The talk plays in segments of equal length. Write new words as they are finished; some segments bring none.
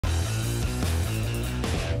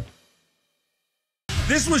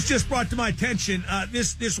This was just brought to my attention.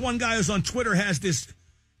 This one guy who's on Twitter has this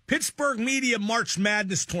Pittsburgh Media March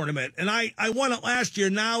Madness tournament, and I won it last year.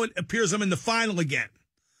 Now it appears I'm in the final again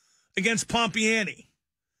against Pomp.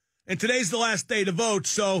 And today's the last day to vote,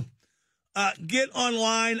 so get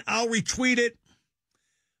online. I'll retweet it.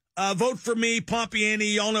 Vote for me, Pomp.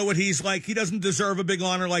 Y'all know what he's like. He doesn't deserve a big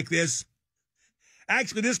honor like this.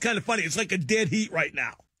 Actually, this is kind of funny. It's like a dead heat right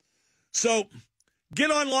now. So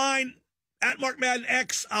get online. At Mark Madden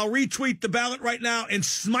X, I'll retweet the ballot right now and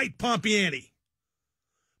smite Pompiani.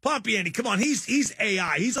 Pompiani, come on, he's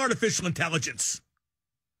AI. He's artificial intelligence.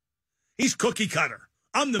 He's cookie cutter.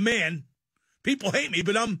 I'm the man. People hate me,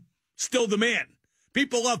 but I'm still the man.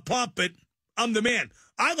 People love Pomp, but I'm the man.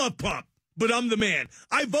 I love Pomp, but I'm the man.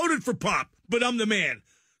 I voted for Pomp, but I'm the man.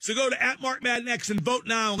 So go to at Mark Madden X and vote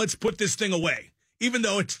now, and let's put this thing away, even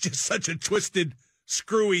though it's just such a twisted,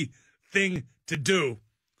 screwy thing to do.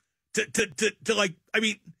 To like, I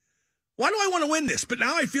mean, why do I want to win this? But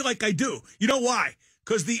now I feel like I do. You know why?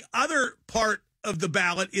 Because the other part of the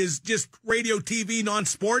ballot is just radio, TV,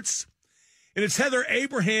 non-sports. And it's Heather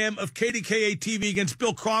Abraham of KDKA TV against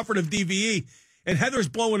Bill Crawford of DVE. And Heather's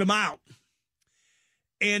blowing him out.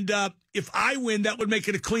 And if I win, that would make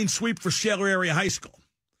it a clean sweep for Shaler Area High School.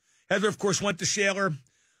 Heather, of course, went to Shaler.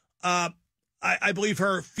 I believe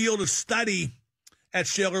her field of study at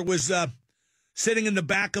Shaler was sitting in the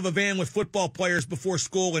back of a van with football players before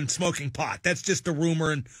school and smoking pot. That's just a rumor,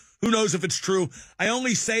 and who knows if it's true. I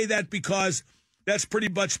only say that because that's pretty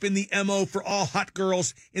much been the MO for all hot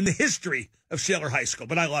girls in the history of Shaler High School.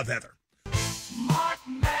 But I love Heather. Mark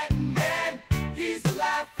Madden, he's the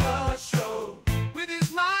life of a show.